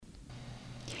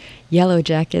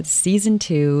Yellowjackets Season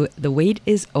 2. The wait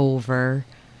is over.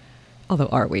 Although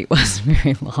our wait wasn't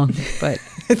very long, but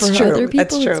It's for true. other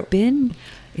That's people, true.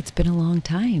 it's been a long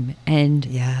time, and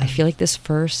Yeah. I feel like this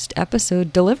first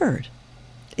episode delivered.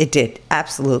 It did.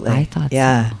 Absolutely. I thought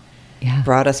yeah. so. Yeah.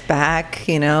 Brought us back,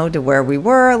 to where we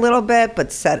were a little bit,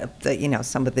 but set up the,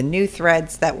 some of the new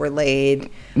threads that were laid.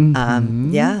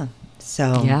 Mhm. Yeah.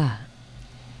 So. Yeah.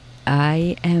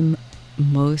 What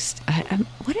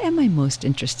am I most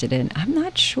interested in? I'm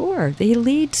not sure. They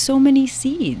laid so many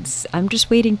seeds. I'm just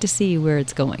waiting to see where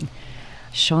it's going.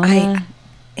 Shauna.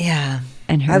 Yeah.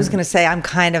 And her. I was going to say, I'm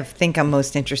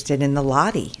most interested in the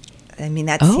Lottie. I mean,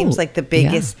 that seems like the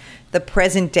biggest, the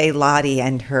present day Lottie,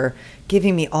 and her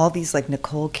giving me all these like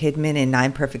Nicole Kidman and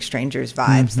Nine Perfect Strangers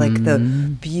vibes, like the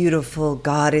beautiful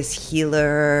goddess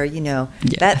healer,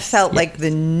 that felt like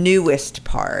the newest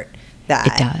part.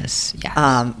 It does,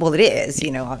 yeah. Well, it is,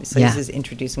 obviously this is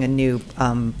introducing a new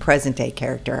present day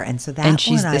character. And so that and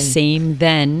she's the same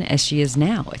then as she is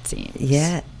now, it seems.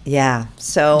 Yeah.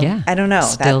 So I don't know.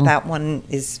 That one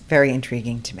is very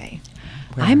intriguing to me.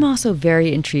 I'm also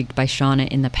very intrigued by Shauna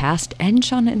in the past and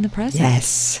Shauna in the present.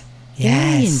 Yes.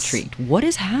 Very intrigued. What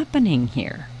is happening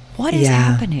here? What is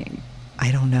happening?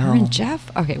 I don't know. Her and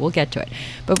Jeff? Okay, we'll get to it.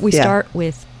 But we start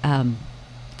with them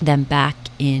back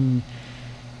in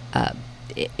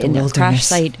their crash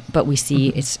site, but we see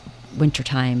it's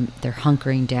wintertime. They're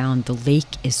hunkering down. The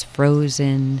lake is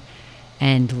frozen,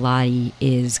 and Lottie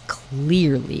is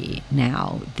clearly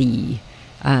now the...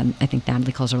 I think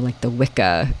Natalie calls her like the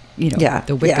Wicca,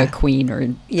 the Wicca queen or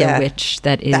the witch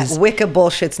that is... That Wicca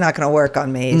bullshit's not going to work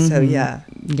on me, so yeah.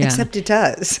 Except it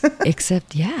does.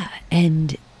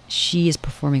 And she is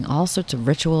performing all sorts of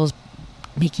rituals,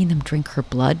 making them drink her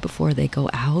blood before they go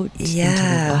out into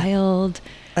the wild.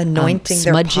 Anointing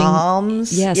their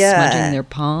palms. Smudging their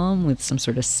palm with some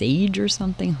sort of sage or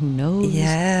something, who knows?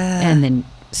 Yeah. And then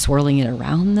swirling it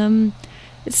around them.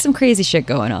 It's some crazy shit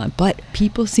going on, but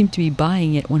people seem to be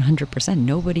buying it 100%.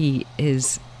 Nobody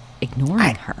is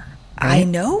ignoring her. Right? I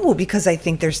know, because I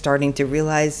think they're starting to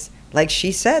realize, like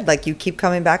she said, like, you keep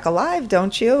coming back alive,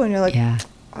 don't you? And you're like,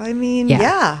 I mean,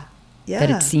 yeah. That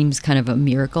it seems kind of a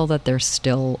miracle that they're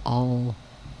still all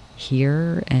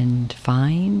here and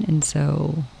fine, and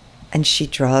so... And she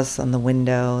draws on the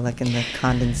window, like in the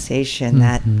condensation,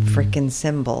 that freaking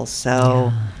symbol.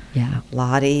 So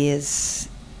Lottie is...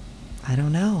 I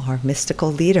don't know, our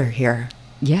mystical leader here.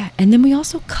 Yeah, and then we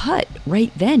also cut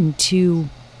right then to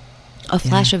a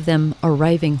flash of them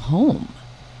arriving home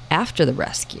after the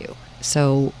rescue.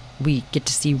 So we get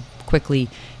to see quickly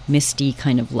Misty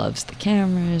kind of loves the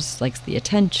cameras, likes the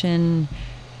attention,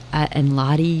 and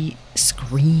Lottie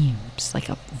screams like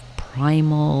a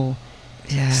primal,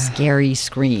 scary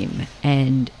scream.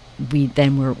 And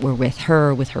we're with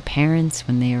her parents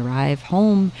when they arrive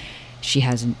home. She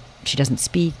doesn't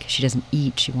speak, she doesn't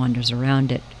eat, she wanders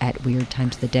around at weird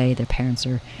times of the day. Their parents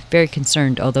are very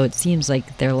concerned, although it seems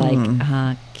like they're like,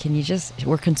 can you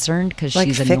we're concerned because like,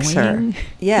 she's fix annoying. Her.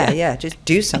 Yeah, just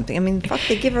do something. I mean, fuck,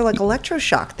 they give her like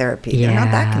electroshock therapy. They're not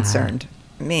that concerned.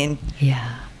 I mean,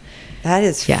 that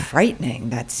is frightening,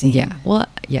 that scene. Yeah, well,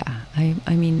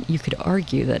 I mean, you could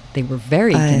argue that they were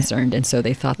very concerned, and so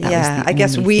they thought that was the I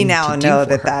guess only we thing now to know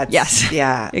do for that her.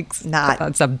 that's not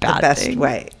that's a bad the best thing.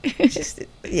 way. Just,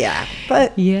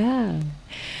 but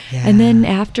and then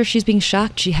after she's being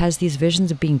shocked, she has these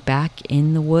visions of being back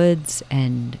in the woods,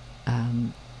 and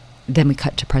then we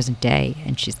cut to present day,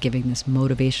 and she's giving this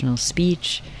motivational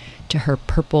speech to her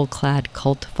purple-clad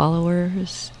cult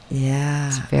followers. Yeah.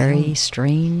 It's very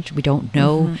strange. We don't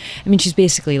know. I mean, she's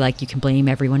basically like, you can blame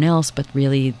everyone else, but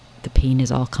really the pain is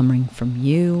all coming from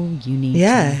you. You need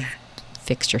to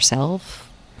fix yourself.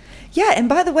 Yeah, and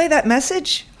by the way, that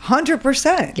message,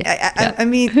 100%. I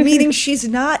mean, meaning she's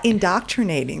not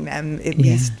indoctrinating them, at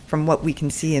least from what we can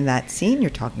see in that scene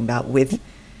you're talking about with,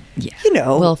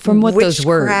 well, from what those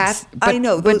words. But, I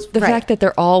know. But the fact that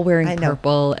they're all wearing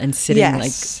purple and sitting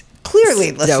like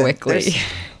clearly stoically.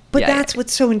 But that's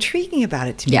what's so intriguing about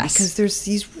it to me, because there's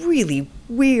these really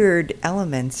weird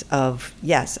elements of,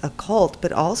 a cult,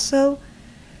 but also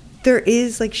there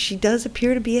is, like, she does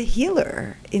appear to be a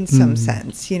healer in some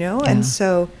sense, and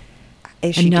so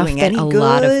is she doing any good? Enough that a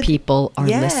lot of people are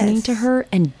listening to her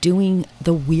and doing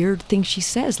the weird thing she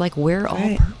says, like, wear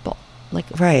all purple. Like,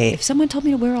 if someone told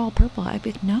me to wear all purple, I'd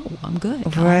be like, no, I'm good.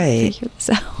 I'll figure this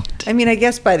out. I mean, I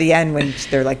guess by the end when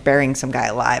they're like burying some guy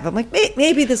alive, I'm like,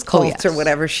 maybe this cult or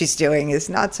whatever she's doing is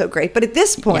not so great. But at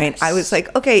this point, I was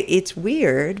like, okay, it's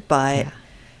weird, but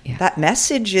that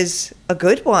message is a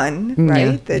good one,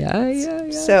 right?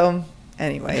 Yeah. So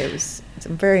anyway,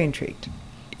 I'm very intrigued.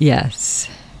 Yes.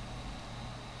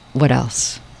 What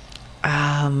else?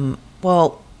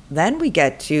 Well, then we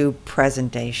get to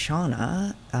present day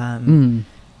Shauna,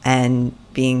 and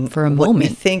being For a what we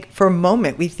moment. think for a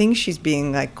moment we think she's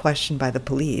being like questioned by the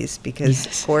police because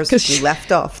Yes. of course 'Cause we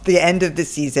left off the end of the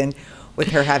season with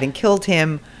her having killed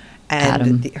him, and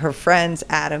Adam. her friends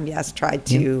Adam tried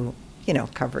to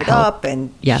cover it Help. up, and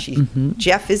Yeah.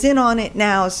 Jeff is in on it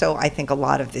now. So I think a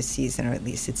lot of this season, or at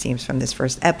least it seems from this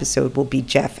first episode, will be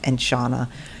Jeff and Shauna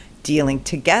dealing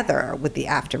together with the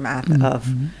aftermath of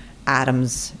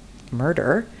Adam's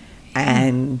murder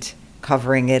and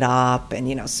covering it up.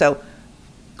 And so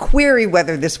query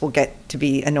whether this will get to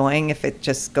be annoying if it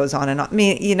just goes on and on. I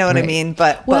mean, you know what I Right. mean?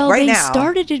 But Well, right they now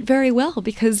started it very well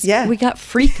because Yeah. we got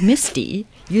Freak Misty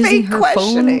using Fake her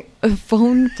questioning.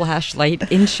 phone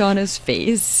flashlight in Shauna's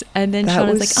face, and then That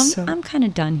Shauna's was like, so- "I'm kind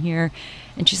of done here,"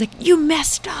 and she's like, "You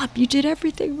messed up. You did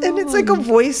everything wrong." and it's like a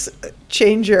voice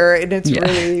changer, and it's Yeah.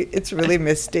 really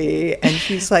misty. And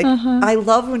she's like, I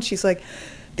love when she's like,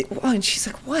 and she's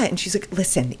like, what? And she's like,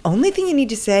 listen, the only thing you need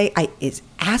to say is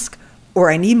ask, or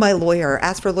I need my lawyer, or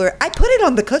ask for a lawyer. I put it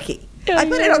on the cookie. I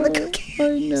put it on the cookie.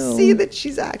 I You know. see that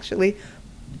she's actually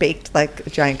baked like a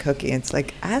giant cookie. And it's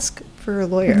like, ask for a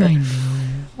lawyer. I know.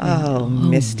 Oh,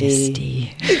 Misty.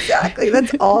 Misty. Exactly.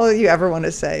 That's all you ever want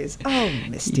to say is, oh,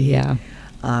 Misty. Yeah.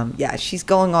 She's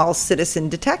going all citizen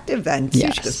detective then, too.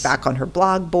 Yes. She goes back on her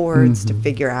blog boards to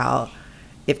figure out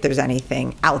if there's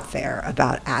anything out there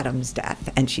about Adam's death.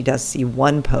 And she does see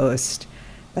one post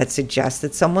that suggests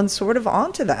that someone's sort of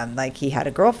onto them. Like, he had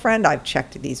a girlfriend, I've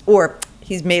checked these, or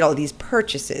he's made all these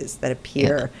purchases that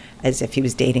appear as if he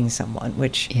was dating someone,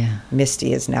 which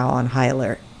Misty is now on high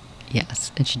alert.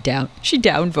 Yes, and she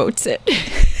downvotes it.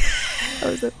 That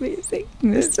was amazing.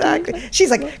 Misty. Exactly.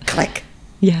 She's like, click.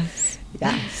 Yes.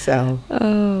 Yeah, so.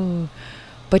 Oh,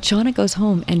 but Shauna goes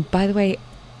home, and by the way,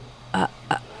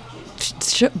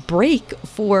 break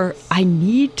for I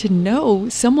need to know.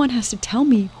 Someone has to tell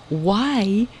me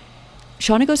why.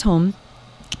 Shauna goes home.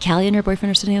 Callie and her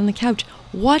boyfriend are sitting on the couch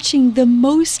watching the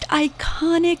most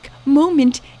iconic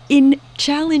moment in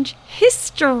challenge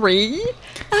history.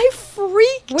 I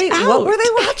freaked Wait, out. what were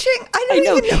they watching? I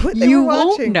don't even know what they You were watching.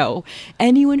 won't know.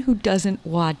 Anyone who doesn't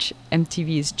watch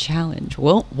MTV's Challenge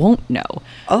won't know.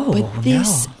 Oh, but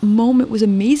this moment was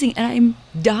amazing, and I'm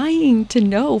dying to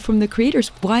know from the creators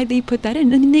why they put that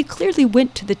in. I mean, they clearly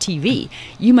went to the TV.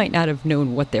 You might not have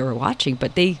known what they were watching,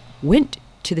 but they went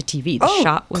to the TV. The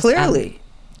shot was clearly.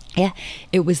 Yeah,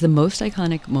 it was the most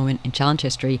iconic moment in challenge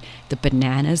history. The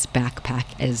bananas backpack,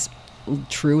 as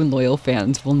true and loyal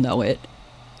fans will know it.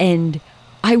 And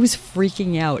I was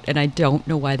freaking out, and I don't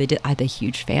know why they did. Are they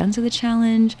huge fans of the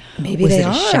challenge? Maybe was they it a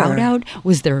are. shout out?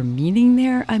 Was there a meaning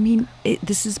there? I mean,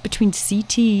 this is between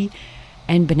CT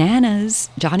and Bananas,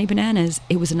 Johnny Bananas.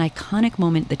 It was an iconic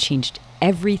moment that changed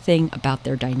everything about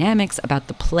their dynamics, about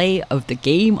the play of the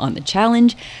game on the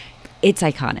challenge. It's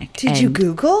iconic. Did you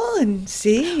Google and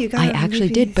see? You got I actually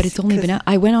did, but it's only been out.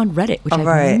 I went on Reddit, which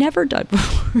I've never done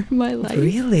before in my life.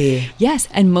 Really? Yes,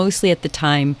 and mostly at the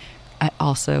time, I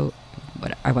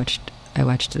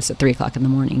watched this at 3:00 in the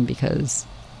morning because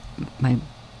I'm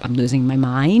losing my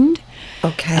mind.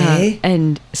 Okay.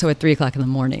 And so at 3:00 in the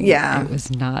morning, Yeah. it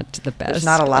was not the best. There's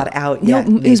not a lot out No, yet.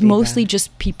 it was maybe, mostly then.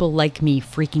 just people like me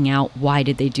freaking out. Why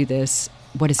did they do this?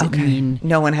 What does it mean?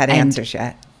 No one had And- answers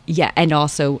yet. Yeah, and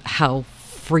also how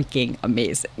freaking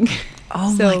amazing.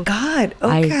 Oh So my God.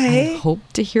 I Okay. hope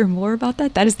to hear more about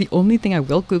that. That is the only thing I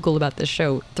will Google about this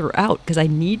show throughout because I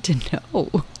need to know.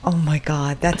 Oh my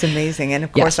God. That's amazing. And of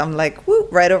Yes. course, I'm like, woo,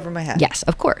 right over my head. Yes,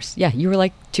 of course. Yeah, you were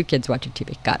like two kids watching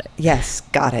TV. Got it. Yes.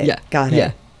 Got it. Yeah, Got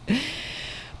it. Yeah.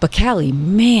 But Callie,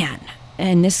 man,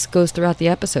 and this goes throughout the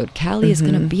episode, Callie is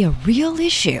going to be a real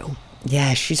issue.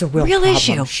 Yeah, she's a real Real problem.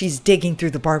 issue. She's digging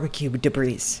through the barbecue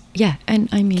debris. Yeah, and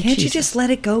I mean, Can't you Jesus. just let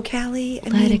it go, Callie?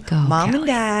 Let it go, Mom and Callie.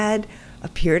 Dad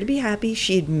appear to be happy.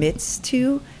 She admits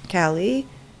to Callie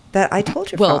that I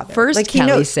told your Well, father. first Like, he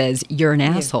Callie knows. says, you're an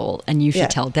asshole and you should Yeah.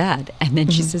 tell Dad. And then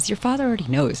she says, your father already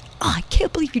knows. Oh, I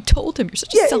can't believe you told him. You're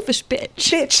such a selfish bitch.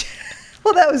 Bitch.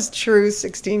 Well, that was true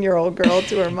 16-year-old girl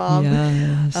to her mom.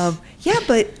 Yes. Yeah,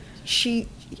 but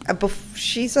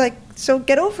she's like, so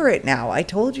get over it now. I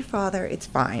told your father it's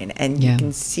fine. And Yeah. you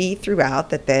can see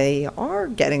throughout that they are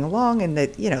getting along and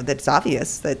that, that's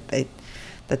obvious that they.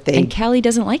 And Callie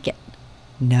doesn't like it.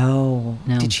 No.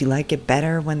 No. Did she like it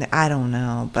better when I don't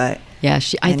know, but. Yeah, I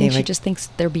think she Anyway. just thinks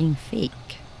they're being fake.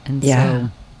 And Yeah. so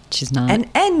she's not.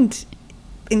 And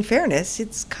in fairness,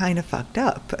 it's kind of fucked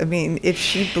up. I mean, if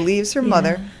she believes her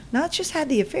mother not just had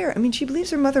the affair, I mean, she believes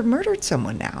her mother murdered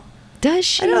someone now. Does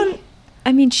she?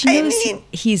 I mean, she knows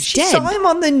he's she dead. saw him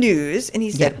on the news and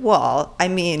he said, Yeah. well, I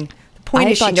mean, the point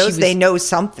I is she thought knows they know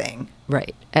something.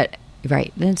 Right.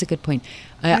 Right. That's a good point.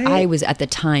 Right. I was at the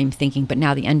time thinking, but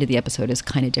now the end of the episode is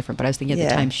kind of different. But I was thinking at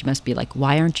the time she must be like,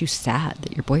 why aren't you sad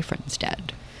that your boyfriend's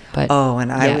dead? But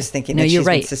and I was thinking that she's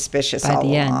been suspicious by all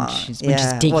the along. end. She's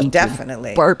just digging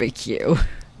definitely barbecue.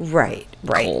 Right.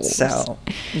 Coals. So,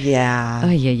 yeah. Oh,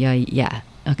 yeah.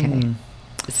 Okay.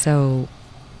 So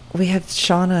we have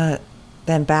Shauna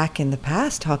then back in the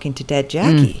past talking to dead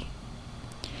Jackie.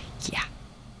 Yeah.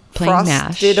 Playing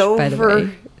Frosted MASH, over. by the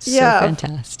way. So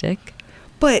fantastic.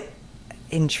 But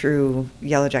in true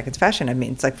Yellowjackets fashion, I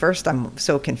mean, it's like, first I'm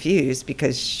so confused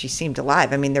because she seemed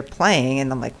alive. I mean, they're playing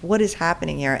and I'm like, what is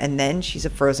happening here? And then she's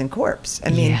a frozen corpse. I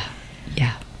mean,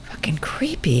 fucking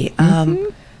creepy.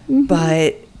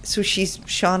 But so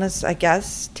Shauna's, I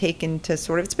guess, taken to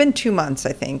sort of, it's been 2 months,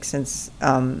 I think, since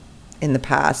in the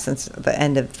past, since the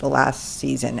end of the last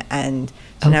season. And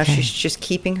so now she's just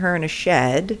keeping her in a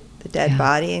shed, the dead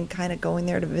body, and kind of going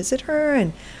there to visit her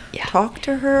and talk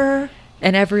to her.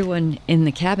 And everyone in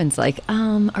the cabin's like,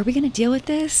 are we going to deal with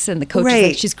this? And the coach is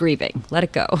like, she's grieving. Let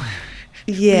it go.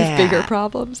 Yeah. We have bigger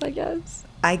problems, I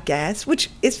guess.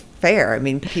 Which is fair. I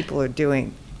mean, people are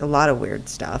doing a lot of weird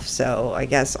stuff. So I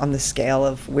guess on the scale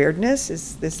of weirdness,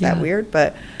 is this that weird?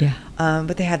 But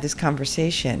but they had this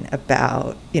conversation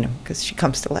about, because she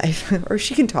comes to life, or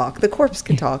she can talk. The corpse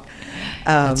can talk.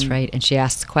 That's right. And she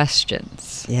asks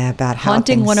questions. Yeah, about how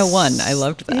Haunting 101. I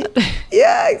loved that.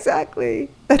 Yeah, exactly.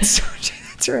 That's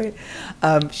right.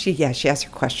 She asked her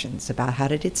questions about, how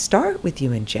did it start with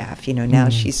you and Jeff? Now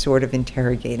she's sort of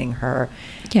interrogating her,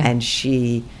 and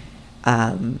she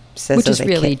says, which is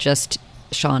really just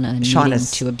Shauna needing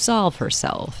to absolve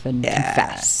herself and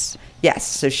confess. Yes,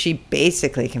 so she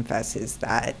basically confesses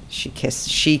that she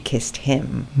kissed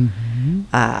him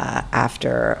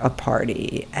after a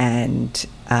party, and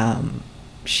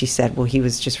she said, well, he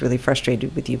was just really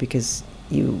frustrated with you because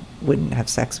you wouldn't have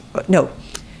sex. No,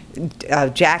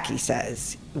 Jackie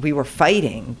says, we were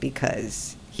fighting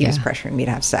because he was pressuring me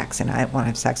to have sex and I didn't want to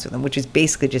have sex with him, which is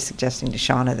basically just suggesting to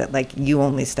Shauna that, like, you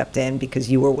only stepped in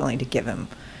because you were willing to give him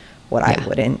what I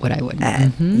wouldn't.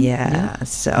 And,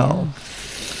 so...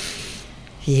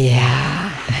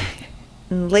 Yeah.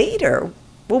 Later,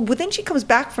 well, then she comes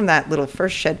back from that little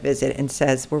first shed visit and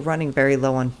says, we're running very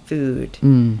low on food.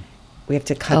 We have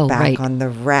to cut back on the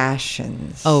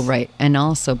rations. Oh, right. And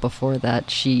also before that,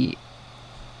 she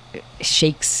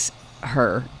shakes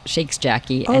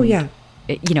Jackie. Oh,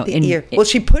 and, ear. Well,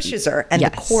 she pushes her, and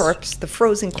the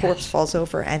frozen corpse falls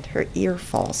over, and her ear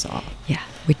falls off. Yeah,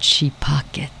 which she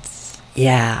pockets.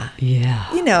 Yeah.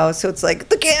 Yeah. So it's like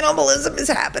the cannibalism is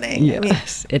happening.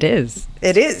 Yes, it is.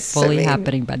 It is. Fully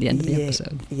happening by the end of the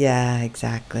episode. Yeah,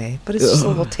 exactly. But it's just a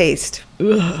little taste.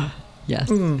 Yes.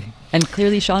 And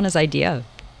clearly Shauna's idea.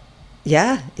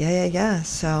 Yeah.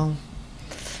 So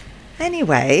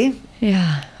anyway.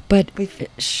 Yeah. But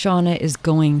Shauna is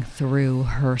going through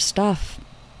her stuff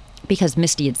because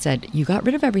Misty had said, you got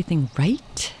rid of everything,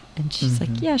 right? And she's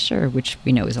like, yeah, sure, which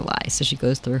we know is a lie. So she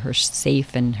goes through her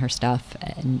safe and her stuff,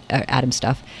 and Adam's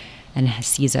stuff, and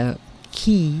sees a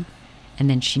key, and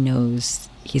then she knows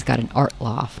he's got an art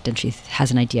loft, and she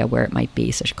has an idea where it might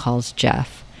be. So she calls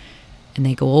Jeff, and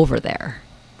they go over there.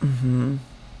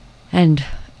 And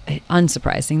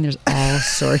unsurprising, there's all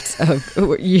sorts of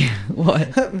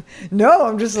what? No,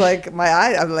 I'm just like, my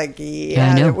eye. I'm like,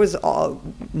 it was all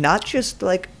not just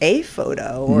like a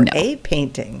photo or a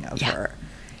painting of her.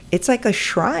 It's like a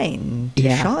shrine to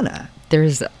Shauna.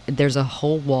 There's a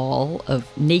whole wall of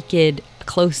naked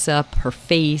close up, her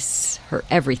face, her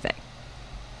everything.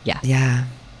 Yeah.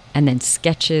 And then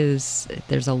sketches.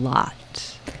 There's a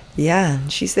lot. Yeah,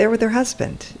 she's there with her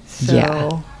husband.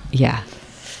 So. Yeah.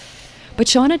 But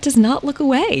Shauna does not look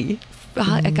away.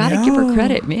 I gotta give her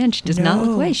credit, man. She does not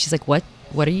look away. She's like,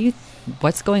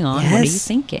 what's going on? What are you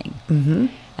thinking?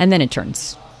 And then it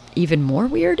turns even more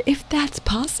weird, if that's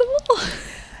possible.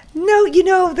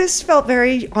 No, this felt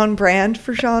very on brand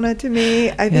for Shauna to me.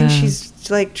 I think she's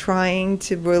like trying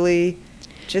to really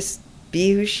just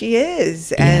be who she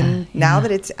is. And now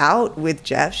that it's out with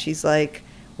Jeff, she's like,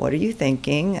 what are you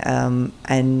thinking?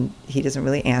 And he doesn't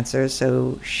really answer.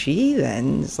 So she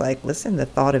then is like, listen, the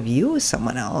thought of you as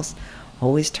someone else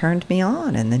always turned me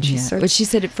on. And then she starts. But she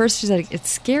said at first, it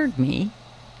scared me.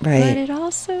 Right. But it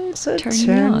also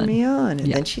turned me on.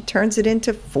 And then she turns it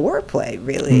into foreplay,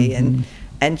 really.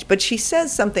 But she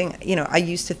says something, I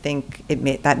used to think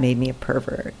that made me a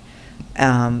pervert.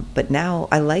 But now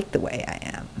I like the way I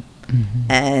am.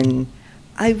 And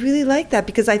I really like that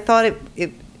because I thought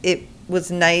it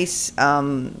was nice, I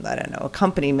don't know,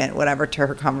 accompaniment, whatever, to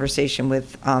her conversation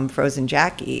with Frozen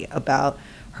Jackie about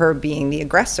her being the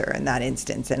aggressor in that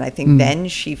instance. And I think then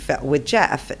she felt with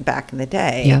Jeff back in the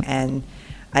day. And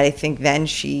I think then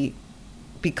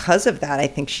because of that, I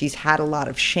think she's had a lot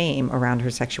of shame around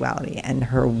her sexuality and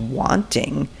her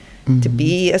wanting to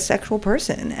be a sexual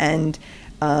person. And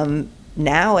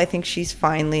now I think she's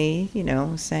finally,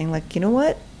 saying like, you know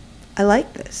what? I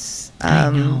like this. I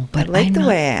know, but I like the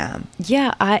way I am.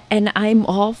 Yeah, I'm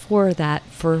all for that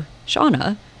for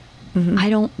Shauna. I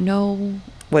don't know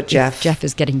what Jeff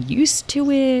is getting used to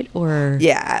it or...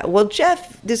 Yeah, well,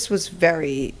 Jeff,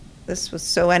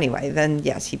 so anyway, then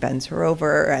yes, he bends her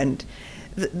over. And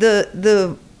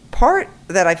the part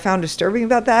that I found disturbing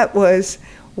about that was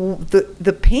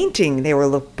the painting they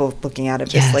were both looking at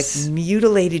of this like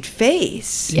mutilated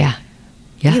face. Yeah.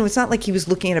 Yeah. It's not like he was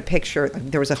looking at a picture.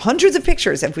 There was hundreds of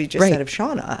pictures, as we just said, of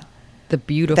Shauna. The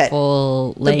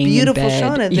beautiful laying in bed.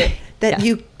 Shauna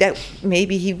that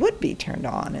maybe he would be turned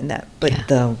on, and that, but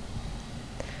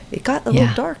it got a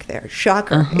little dark there.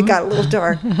 Shocker! It got a little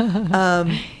dark.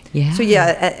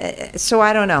 So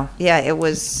I don't know. Yeah, it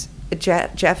was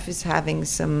Jeff is having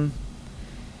some.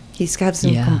 He's got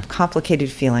some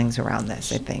complicated feelings around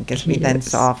this. I think, as we then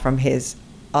saw from his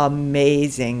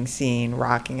amazing scene,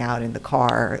 rocking out in the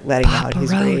car, letting out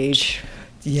his rage.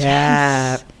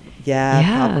 Yeah.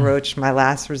 Papa Roach, my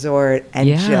last resort, and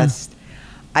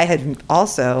I had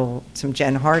also some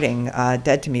Jen Harding,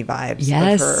 Dead to Me vibes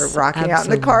of her rocking out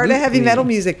in the car to heavy metal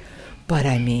music. But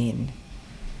I mean,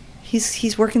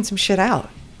 he's working some shit out.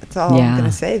 That's all I'm going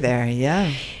to say there.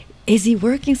 Yeah. Is he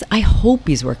working? I hope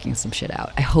he's working some shit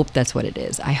out. I hope that's what it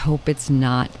is. I hope it's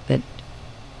not that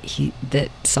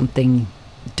something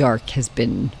dark has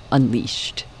been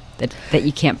unleashed that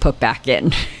you can't put back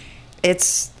in.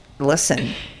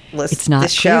 Listen, it's not the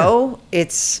show.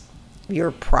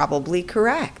 You're probably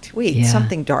correct. Wait,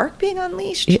 something dark being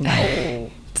unleashed? No,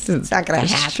 it's not going to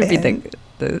happen. Should be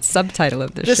the subtitle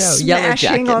of the show.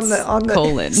 Yellowjackets on the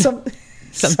colon.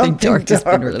 Something dark has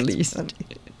been released.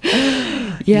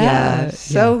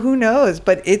 So who knows?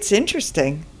 But it's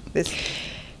interesting. It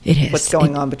is what's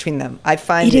going on between them. I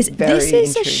find it very This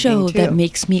is a show that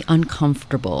makes me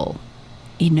uncomfortable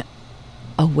in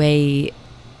a way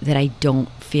that I don't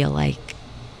feel like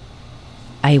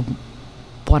I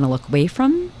want to look away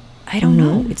from. I don't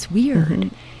know. It's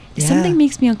weird. If something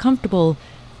makes me uncomfortable,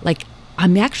 like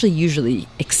I'm actually usually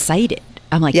excited.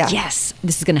 I'm like, yes,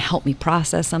 this is going to help me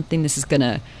process something. This is going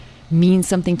to mean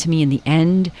something to me in the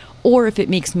end. Or if it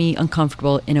makes me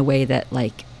uncomfortable in a way that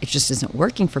like it just isn't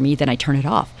working for me, then I turn it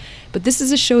off. But this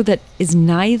is a show that is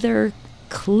neither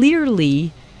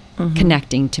clearly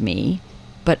connecting to me,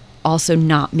 but also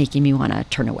not making me want to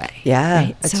turn away. Yeah,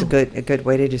 right? That's a good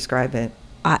way to describe it.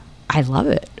 I love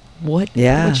it. What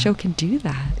show can do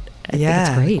that? I think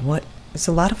it's great. It's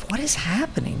a lot of what is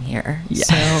happening here.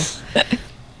 Yeah. So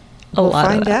we'll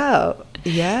find out.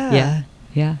 Yeah.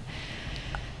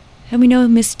 And we know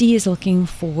Misty is looking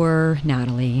for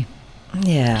Natalie.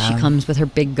 Yeah. She comes with her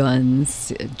big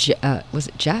guns. Was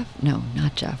it Jeff? No,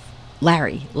 not Jeff.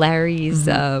 Larry. Larry's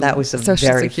that was a social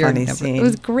very security funny number. scene. It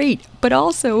was great, but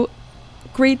also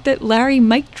great that Larry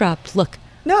mic dropped. Look,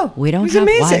 we don't have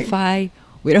Wi-Fi.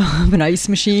 We don't have an ice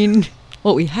machine.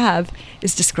 What we have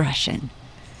is discretion.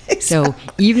 Exactly. So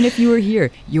even if you were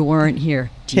here, you weren't here.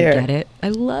 Do you get it? I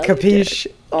love it. Capiche?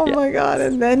 Oh my God.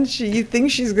 And then you think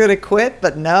she's going to quit,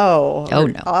 but no. Oh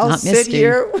no, I'll sit Misty.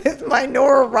 here with my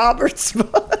Nora Roberts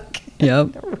book.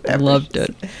 Yep. I loved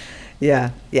it. Yeah.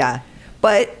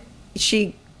 But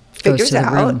she figures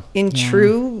out in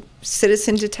true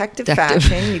citizen detective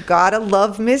fashion, you gotta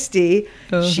love Misty.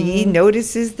 She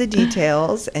notices the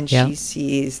details and she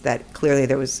sees that clearly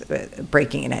there was a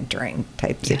breaking and entering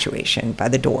type situation by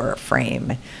the door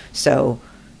frame. So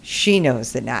she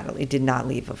knows that Natalie did not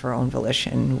leave of her own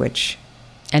volition, which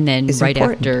and then right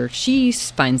important. After she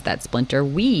finds that splinter,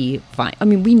 we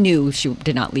knew she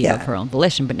did not leave of her own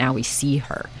volition, but now we see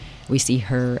her. We see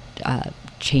her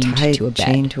chained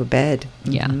to a bed.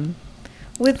 Yeah.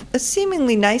 With a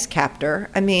seemingly nice captor.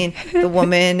 I mean, the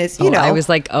woman is, I was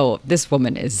like, this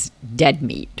woman is dead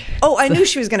meat. Oh, I knew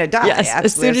she was going to die. Yes,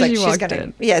 absolutely. as soon as she walked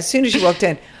in. Yeah, as soon as she walked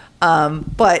in.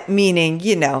 But meaning,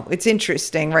 it's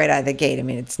interesting right out of the gate. I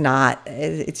mean, it's not,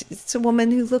 it's a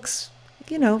woman who looks,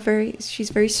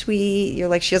 she's very sweet. You're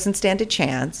like, she doesn't stand a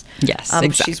chance. Yes,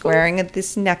 exactly. She's wearing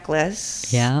this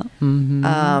necklace. Yeah.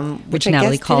 Which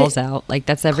Natalie calls out. Like,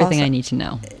 that's everything I need to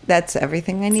know. That's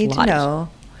everything I need to know.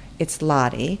 It's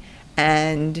Lottie,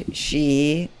 and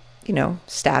she,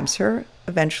 stabs her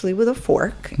eventually with a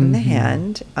fork in the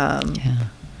hand.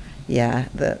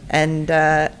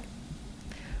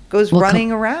 Goes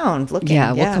running around looking.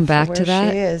 Yeah, we'll come back to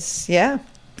that. She is. Yeah,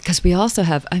 because we also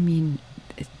have.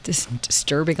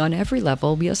 disturbing on every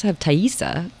level. We also have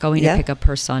Thaisa going to pick up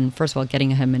her son. First of all,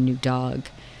 getting him a new dog,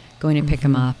 going to pick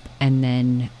him up, and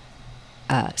then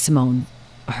Simone,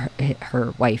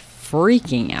 her wife,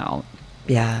 freaking out.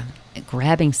 Yeah.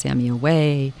 Grabbing Sammy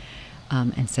away,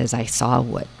 and says, I saw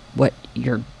what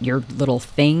your little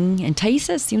thing. And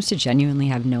Thaisa seems to genuinely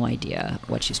have no idea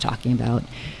what she's talking about.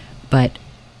 But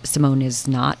Simone is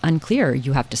not unclear.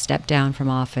 You have to step down from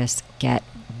office, get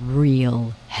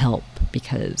real help,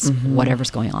 because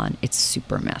whatever's going on, it's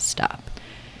super messed up.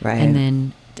 Right. And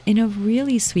then in a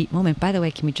really sweet moment, by the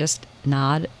way, can we just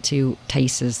nod to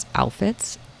Thaisa's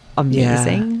outfits?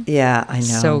 Amazing. Yeah, I know.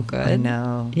 So good. I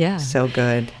know. Yeah. So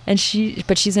good. And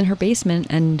she's in her basement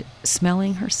and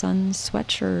smelling her son's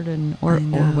sweatshirt or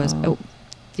was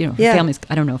her family's,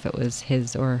 I don't know if it was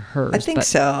his or hers. I think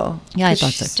so. Yeah, I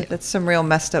thought so too. That's some real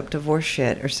messed up divorce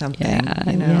shit or something. Yeah,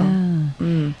 you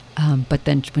know? Yeah. But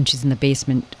then when she's in the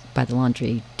basement by the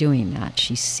laundry doing that,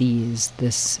 she sees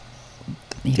this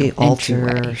the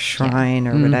altar, shrine,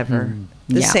 or whatever.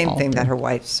 The same altar. Thing that her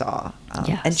wife saw.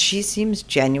 Yes. And she seems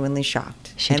genuinely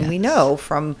shocked. She does. We know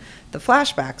from the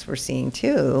flashbacks we're seeing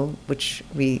too, which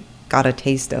we got a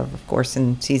taste of course,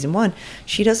 in season 1,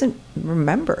 she doesn't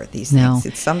remember these things.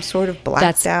 It's some sort of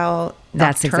blacked out, nocturnal.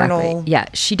 That's exactly.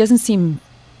 Yeah,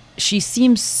 she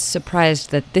seems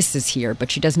surprised that this is here, but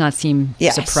she does not seem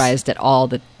surprised at all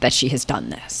that she has done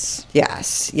this.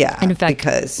 Yes, yeah. And in fact,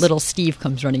 because little Steve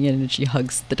comes running in and she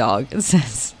hugs the dog and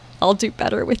says, I'll do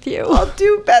better with you. I'll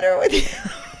do better with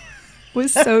you.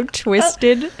 Was so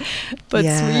twisted, but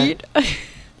sweet.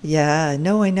 Yeah,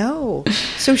 no, I know.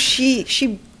 So she,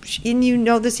 and you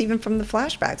know this even from the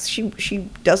flashbacks, she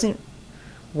doesn't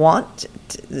want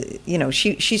to,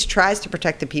 she tries to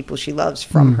protect the people she loves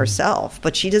from herself,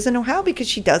 but she doesn't know how, because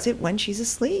she does it when she's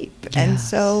asleep. Yes. And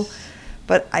so,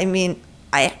 but I mean,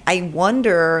 I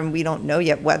wonder, and we don't know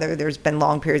yet, whether there's been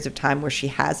long periods of time where she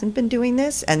hasn't been doing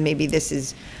this, and maybe this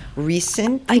is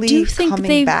recently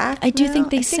coming back. I do think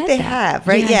they said that. Have,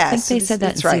 right? Yeah, I think they said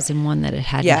that in season 1, that it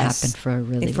hadn't happened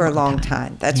for a long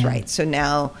time. That's right. So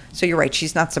now, you're right.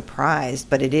 She's not surprised,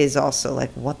 but it is also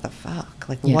like, what the fuck?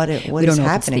 Like, what is happening? We don't know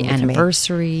if it's the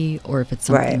anniversary or if it's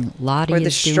something Lottie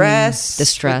is doing. The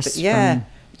stress. From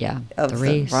of the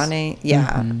race. Running.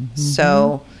 Yeah.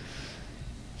 So,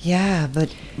 yeah,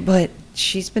 but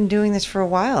she's been doing this for a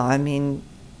while. I mean,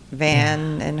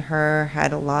 Van and her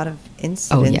had a lot of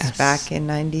incidents back in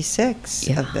 96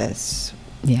 of this.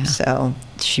 Yeah. So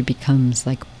she becomes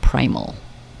like primal.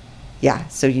 Yeah.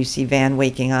 So you see Van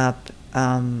waking up,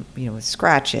 with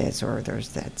scratches, or there's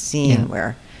that scene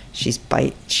where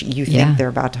you think they're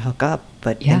about to hook up,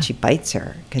 but then she bites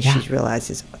her because she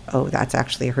realizes, that's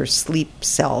actually her sleep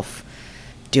self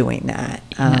doing that.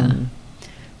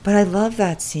 But I love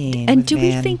that scene. And do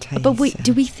we think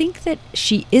that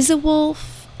she is a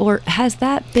wolf? Or has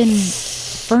that been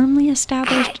firmly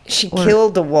established? She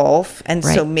killed a wolf, and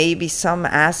so maybe some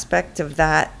aspect of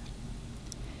that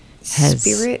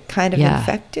spirit kind of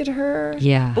infected her.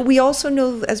 Yeah. But we also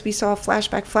know, as we saw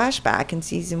flashback in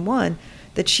season 1,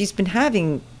 that she's been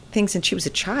having things since she was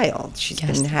a child. She's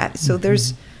been having. So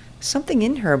there's something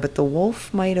in her, but the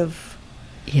wolf might have.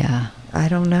 Yeah. I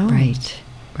don't know.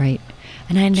 Right.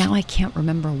 And I can't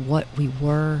remember what we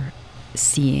were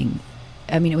seeing.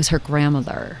 I mean, it was her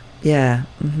grandmother. Yeah.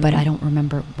 But I don't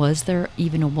remember. Was there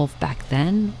even a wolf back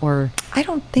then? Or I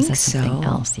don't think was that something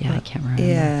else? Yeah, I can't remember.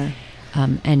 Yeah.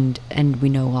 And we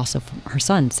know also from her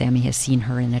son, Sammy has seen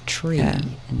her in a tree. Yeah.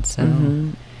 And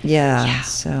so.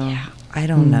 So I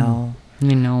don't know.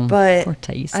 I know. But poor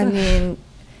Thaisa. I mean,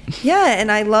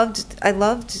 and I loved,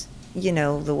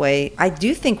 the way, I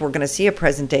do think we're going to see a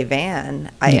present day Van.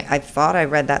 I thought I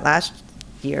read that last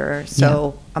year.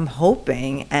 So I'm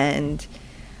hoping, and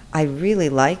I really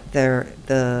like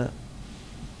the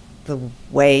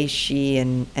way she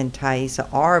and Thaisa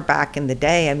are back in the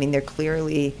day. I mean, they're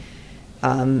clearly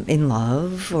in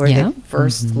love, or their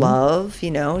first love.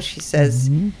 She says,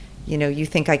 you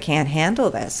think I can't handle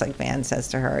this, like Van says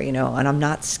to her, and I'm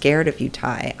not scared of you,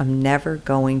 Ty. I'm never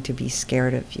going to be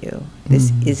scared of you.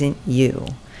 This isn't you.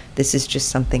 This is just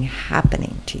something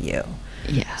happening to you.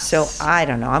 Yes. So I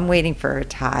don't know. I'm waiting for a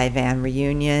Ty Van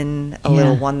reunion, a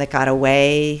little one that got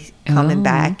away, coming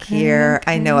back here.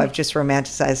 Okay. I know I've just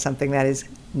romanticized something that is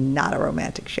not a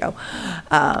romantic show.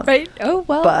 Right. Oh,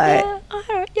 well. But,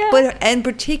 but, and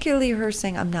particularly her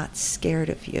saying, I'm not scared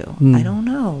of you. I don't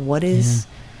know. What is,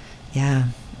 Yeah.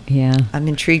 I'm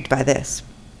intrigued by this.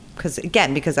 Because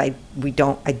I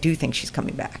do think she's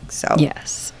coming back. So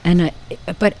yes, and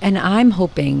I'm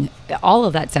hoping, all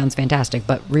of that sounds fantastic,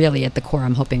 but really at the core,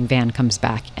 I'm hoping Van comes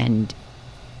back and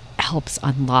helps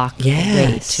unlock the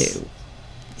way to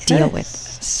deal with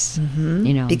this,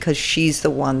 you know, because she's the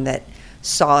one that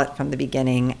saw it from the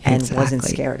beginning and wasn't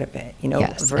Exactly. scared of it, you know,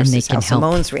 Yes, and they versus can how help.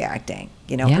 Simone's reacting,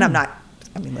 you know. Yeah. And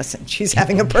I mean, listen, she's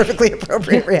having a perfectly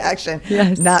appropriate reaction,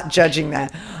 Yes. not judging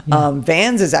that.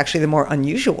 Van's is actually the more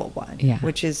unusual one,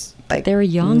 which is like they're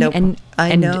young and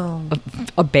know.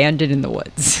 abandoned in the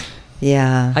woods.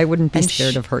 Yeah. I wouldn't be And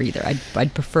scared of her either.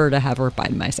 I'd prefer to have her by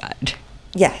my side.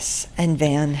 Yes, and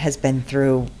Van has been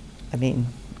through, I mean,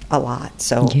 a lot.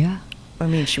 So, Yeah. I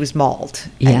mean, she was mauled.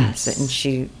 Yes. And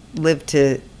she lived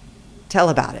to tell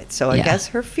about it. So I Yeah. guess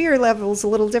her fear level is a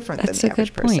little different That's than a the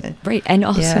average good point. person. Right. And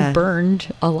also Yeah.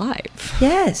 burned alive.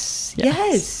 Yes, Yes.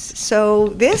 yes.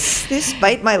 So this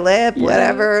bite my lip,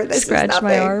 whatever. This Scratch is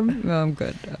my nothing. arm. Oh, I'm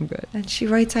good. I'm good. And she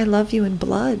writes, "I love you" in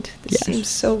blood. This Yes. seems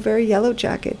so very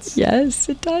Yellowjackets. Yes,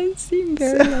 it does seem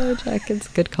very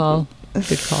Yellowjackets. Good call.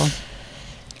 Good call.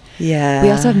 Yeah. We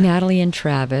also have Natalie and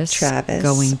Travis going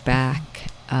Travis.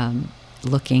 back,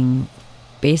 looking.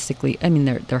 Basically, I mean,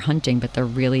 they're hunting, but they're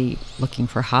really looking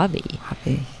for Javi.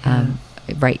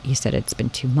 Right, he said it's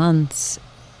been 2 months.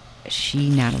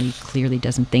 Natalie, clearly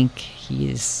doesn't think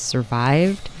he's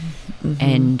survived.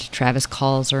 And Travis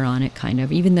calls her on it, kind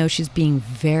of, even though she's being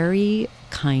very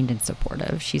kind and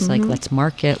supportive. She's like, let's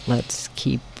mark it. Let's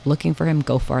keep looking for him.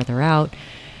 Go farther out.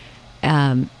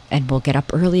 And we'll get up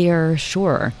earlier,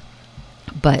 sure.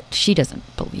 But she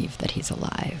doesn't believe that he's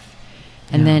alive.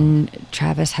 And then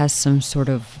Travis has some sort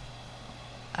of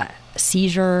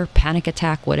seizure, panic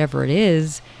attack, whatever it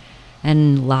is.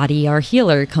 And Lottie, our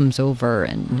healer, comes over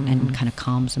and kind of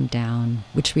calms him down,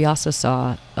 which we also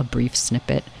saw a brief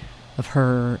snippet of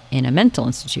her in a mental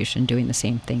institution doing the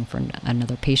same thing for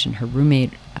another patient, her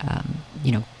roommate,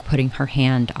 putting her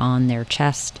hand on their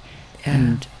chest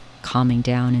and calming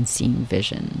down and seeing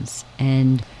visions.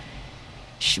 And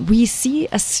we see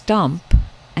a stump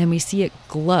and we see it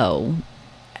glow.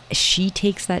 She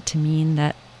takes that to mean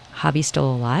that Javi's still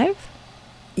alive?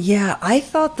 Yeah, I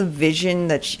thought the vision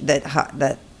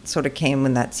that sort of came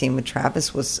when that scene with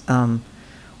Travis was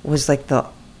like the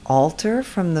altar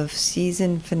from the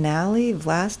season finale of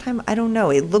last time. I don't know.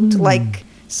 It looked like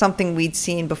something we'd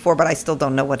seen before, but I still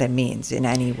don't know what it means in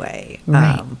any way.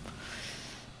 Right.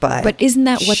 But isn't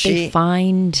that what they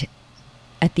find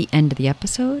at the end of the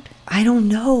episode? I don't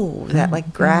know. That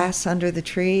like grass under the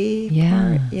tree.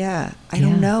 Yeah. Part? Yeah. I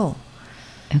don't know.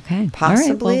 Okay.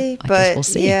 Possibly. All right, well, I but guess we'll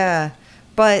see. Yeah.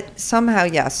 But somehow,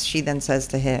 yes, she then says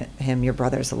to him, "Your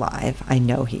brother's alive. I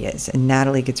know he is." And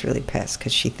Natalie gets really pissed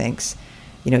because she thinks,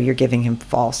 you're giving him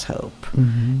false hope.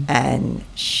 And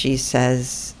she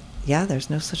says, "Yeah, there's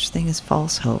no such thing as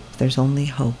false hope. There's only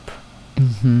hope."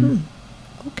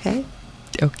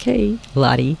 Okay,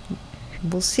 Lottie.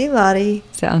 We'll see, Lottie.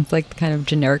 Sounds like the kind of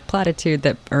generic platitude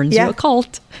that earns you a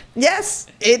cult. Yes,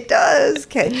 it does.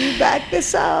 Can you back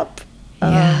this up?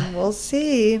 Yeah. We'll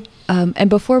see. And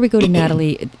before we go to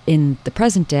Natalie in the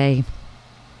present day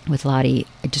with Lottie,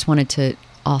 I just wanted to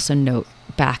also note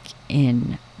back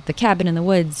in the cabin in the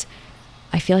woods,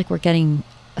 I feel like we're getting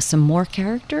some more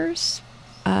characters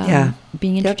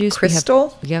being introduced.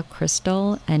 Crystal. We have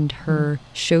Crystal and her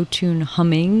show tune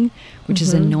humming, which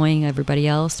is annoying everybody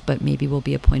else, but maybe will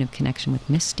be a point of connection with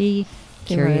Misty.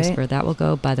 Curious where that will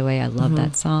go. By the way, I love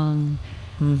that song.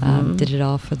 Did it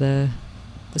all for the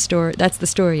story. That's the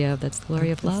story of. That's the glory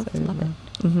of love. Love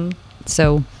it.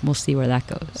 So we'll see where that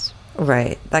goes.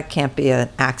 Right. That can't be an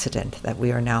accident that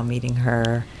we are now meeting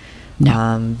her.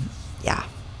 No. Yeah.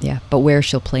 Yeah. But where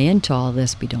she'll play into all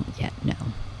this, we don't yet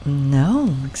know.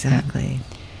 No, exactly.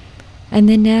 And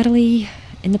then Natalie,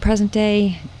 in the present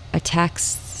day,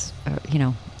 attacks,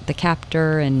 the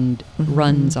captor and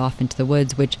runs off into the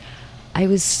woods, which I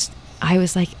was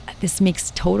like, this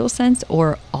makes total sense,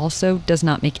 or also does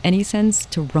not make any sense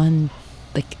to run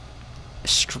like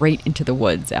straight into the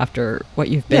woods after what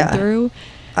you've been through.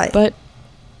 But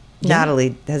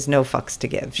Natalie has no fucks to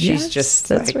give. She's just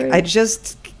like, right. I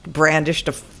just brandished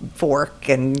a fork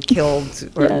and killed,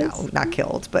 or no, not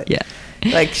killed, but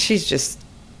like she's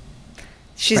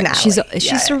Natalie.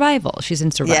 She's survival. She's in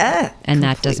survival. Yeah, and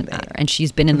that doesn't matter. And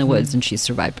she's been in the woods and she's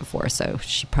survived before, so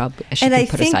she can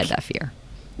put aside that fear.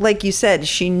 Like you said,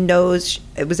 she knows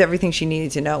it was everything she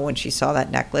needed to know when she saw that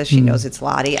necklace. She knows it's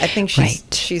Lottie. I think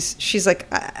she's like,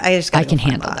 I just gotta can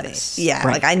find handle Lottie. this. Yeah,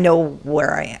 right. like I know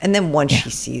where I am. And then once she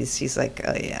sees, she's like,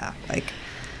 oh yeah, like.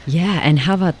 Yeah, and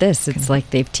how about this? It's like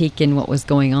they've taken what was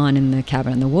going on in the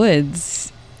cabin in the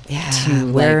woods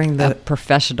to wearing a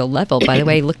professional level. By the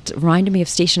way, reminded me of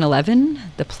Station 11,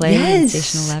 the play in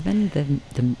Station 11,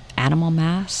 the animal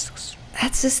masks.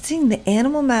 That's this thing. The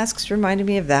animal masks reminded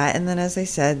me of that, and then, as I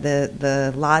said,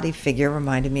 the Lottie figure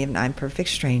reminded me of Nine Perfect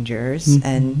Strangers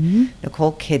and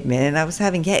Nicole Kidman. And I was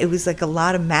having, it was like a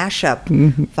lot of mashup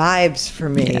vibes for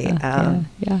me.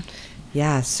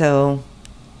 Yeah. So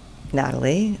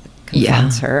Natalie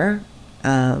confronts her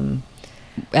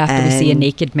after we see a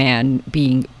naked man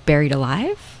being buried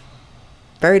alive.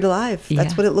 Buried alive.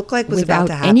 That's what it looked like was without about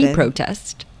to happen. Any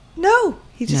protest. No,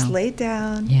 he just laid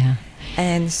down. Yeah.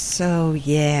 And so,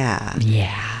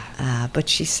 but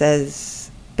she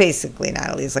says, basically,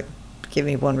 Natalie's like, give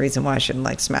me one reason why I shouldn't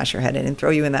like smash your head in and throw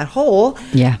you in that hole.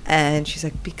 Yeah. And she's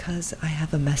like, because I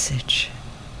have a message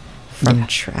from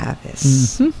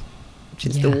Travis. Which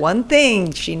is the one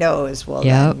thing she knows will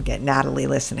then get Natalie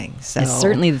listening. So it's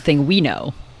certainly the thing we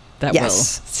know that will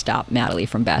stop Natalie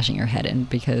from bashing her head in,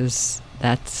 because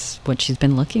that's what she's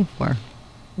been looking for.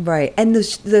 Right. And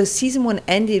the season 1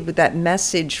 ended with that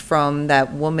message from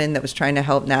that woman that was trying to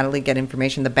help Natalie get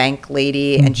information, the bank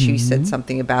lady. And she said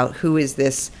something about, who is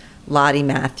this Lottie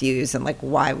Matthews? And like,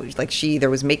 why was, like, she either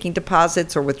was making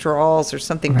deposits or withdrawals or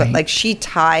something. But like, she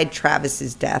tied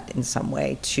Travis's death in some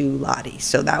way to Lottie.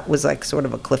 So that was like sort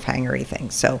of a cliffhanger-y thing.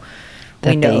 So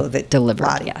we know that delivered,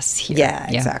 Lottie, here.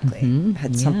 Yeah, exactly.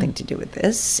 Had something to do with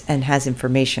this, and has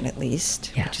information at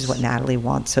least, which is what Natalie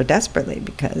wants so desperately,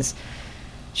 because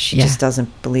she just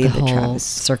doesn't believe that Travis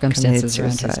circumstances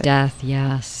around his death.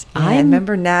 Yes, I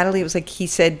remember Natalie. It was like he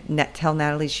said, "Tell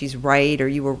Natalie she's right, or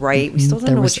you were right." We still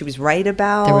don't know what she was right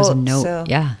about. There was a note. So,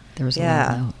 there was a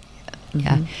note.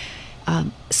 Yeah.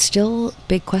 Still,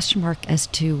 big question mark as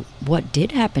to what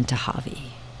did happen to Javi.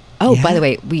 Oh, by the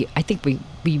way, I think we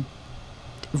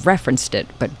referenced it,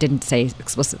 but didn't say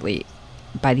explicitly.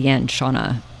 By the end,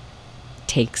 Shauna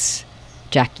takes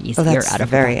Jackie's ear out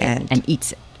of her pocket and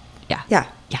eats it. Yeah.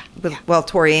 Well,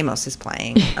 Tori Amos is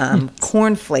playing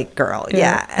Cornflake Girl.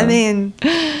 I mean,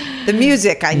 the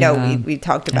music, I know we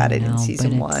talked about it in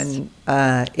season 1.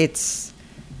 It's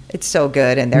so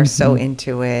good, and they're so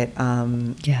into it.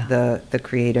 The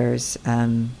creators.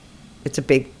 It's a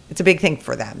big thing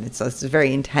for them. It's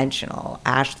very intentional.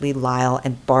 Ashley Lyle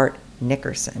and Bart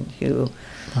Nickerson, who,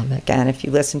 again, if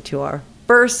you listen to our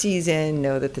first season,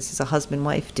 know that this is a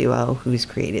husband-wife duo who's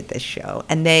created this show,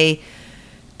 and they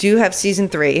do have season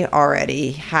 3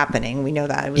 already happening. We know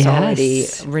that it was already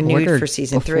renewed for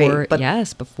season 3.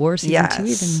 But before season 2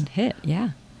 even hit. Yeah.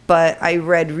 But I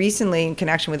read recently in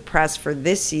connection with press for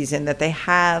this season that they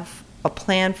have a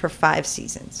plan for 5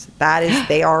 seasons. That is,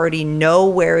 they already know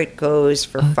where it goes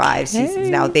for 5 seasons.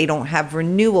 Now, they don't have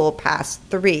renewal past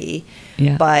 3,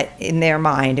 but in their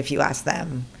mind, if you ask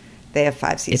them, they have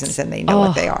 5 seasons and they know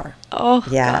what they are. Oh,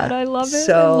 God, I love it.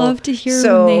 I love to hear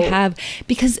when they have,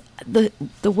 because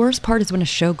the worst part is when a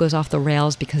show goes off the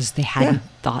rails because they hadn't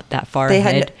thought that far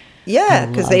ahead.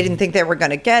 Because they didn't think they were going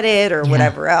to get it or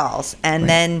whatever else. And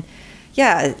then,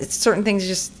 certain things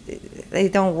just, they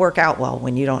don't work out well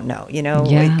when you don't know,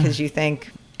 because you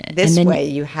think this way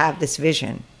you have this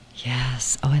vision.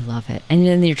 Yes. Oh, I love it. And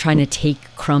then you're trying to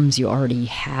take crumbs you already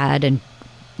had and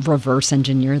reverse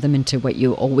engineer them into what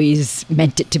you always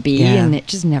meant it to be, and it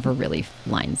just never really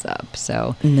lines up.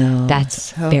 So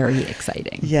that's very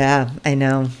exciting. Yeah, I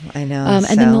know. And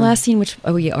then the last scene, which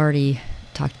we already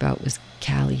talked about, was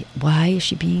Callie. Why is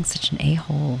she being such an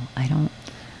a-hole? I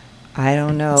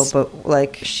don't know, but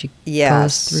like she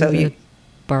goes through the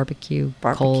barbecue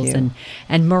coals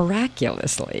and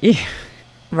miraculously.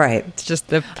 Right. It's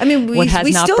just what has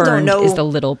not still burned is the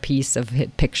little piece of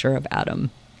picture of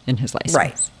Adam in his license.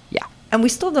 Right. Yeah. And we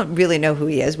still don't really know who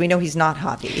he is. We know he's not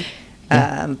Javi.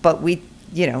 But we,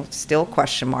 still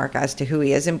question mark as to who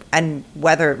he is and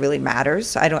whether it really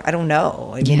matters. I don't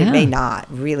know. I mean, it may not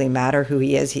really matter who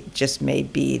he is. It just may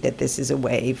be that this is a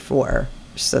way for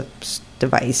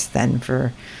device then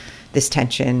for this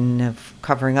tension of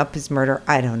covering up his murder.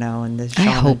 I don't know. And I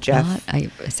hope Jeff. Not. I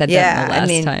said that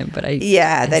the last time, but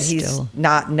that he's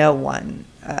not no one.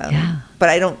 But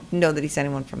I don't know that he's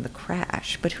anyone from the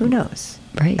crash. But who knows?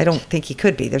 Right. I don't think he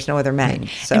could be. There's no other men. Right.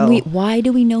 So and why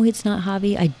do we know it's not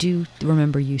Javi? I do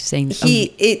remember you saying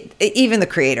even the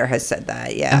creator has said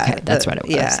that. Yeah. Okay, that's what it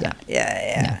was.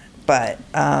 Yeah. But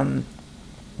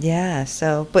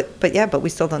So, but we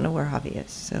still don't know where Javi is.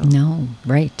 So no,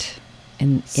 right.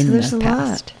 In the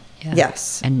past. Yeah.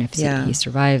 Yes. And if he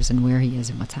survives and where he is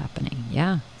and what's happening.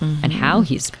 Yeah. Mm-hmm. And how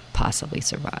he's possibly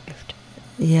survived.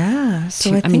 Yeah.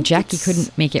 So I mean, Jackie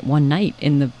couldn't make it one night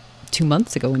 2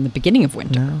 months ago in the beginning of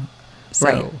winter. No.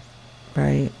 So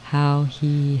right. How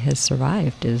he has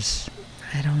survived is,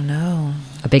 I don't know,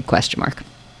 a big question mark.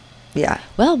 Yeah.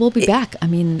 Well, we'll be back. I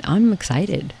mean, I'm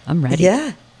excited. I'm ready.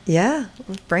 Yeah.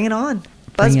 Bring it on.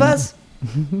 Buzz.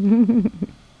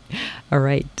 All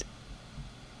right.